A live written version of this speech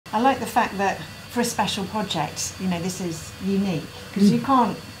I like the fact that for a special project, this is unique because you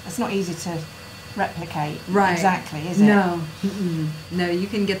can't. It's not easy to replicate exactly, is it? No, no. You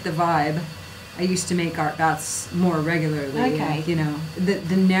can get the vibe. I used to make art baths more regularly. Okay.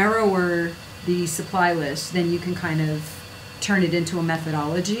 The narrower the supply list, then you can kind of turn it into a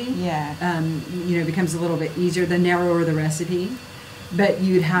methodology. Yeah. It becomes a little bit easier the narrower the recipe. But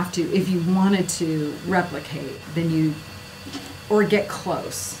you'd have to, if you wanted to replicate, or get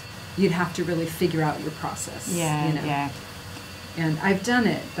close, you'd have to really figure out your process. Yeah. And I've done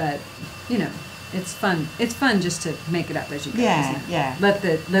it, but it's fun. It's fun just to make it up as you go. Yeah, isn't it? yeah. Let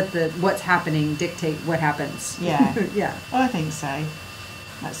the what's happening dictate what happens. Yeah. Yeah. Well, I think so.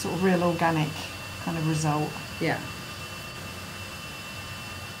 That sort of real organic kind of result. Yeah.